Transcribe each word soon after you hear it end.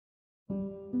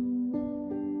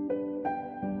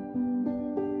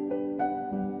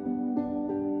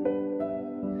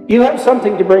You have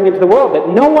something to bring into the world that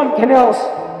no one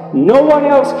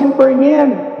else can bring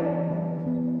in.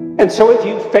 And so if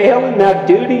you fail in that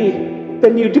duty,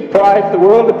 then you deprive the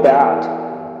world of that.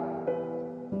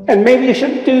 And maybe you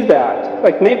shouldn't do that.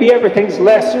 Like maybe everything's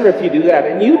lesser if you do that.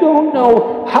 And you don't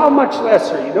know how much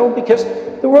lesser, because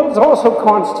the world is also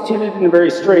constituted in a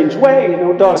very strange way.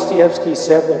 Dostoevsky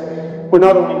said that we're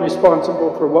not only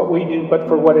responsible for what we do, but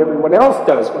for what everyone else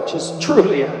does, which is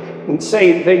truly an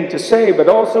insane thing to say, but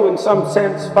also in some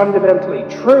sense fundamentally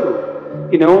true.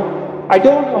 I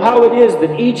don't know how it is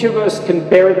that each of us can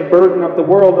bear the burden of the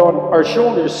world on our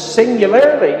shoulders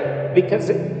singularly, because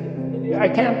I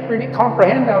can't really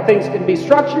comprehend how things can be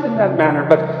structured in that manner,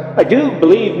 but I do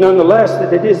believe nonetheless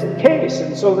that it is the case,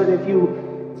 and so that if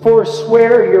you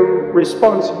forswear your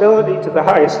responsibility to the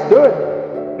highest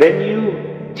good, then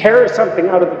you tear something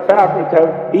out of the fabric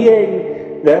of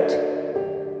being that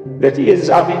is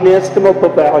of inestimable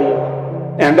value.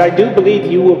 And I do believe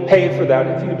you will pay for that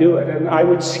if you do it. And I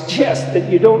would suggest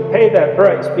that you don't pay that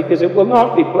price, because it will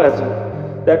not be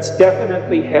pleasant. That's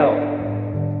definitely hell.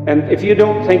 And if you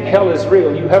don't think hell is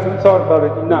real, you haven't thought about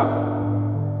it enough.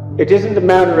 It isn't a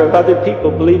matter of other people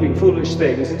believing foolish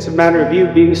things. It's a matter of you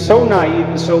being so naive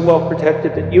and so well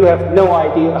protected that you have no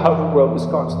idea how the world is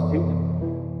constituted.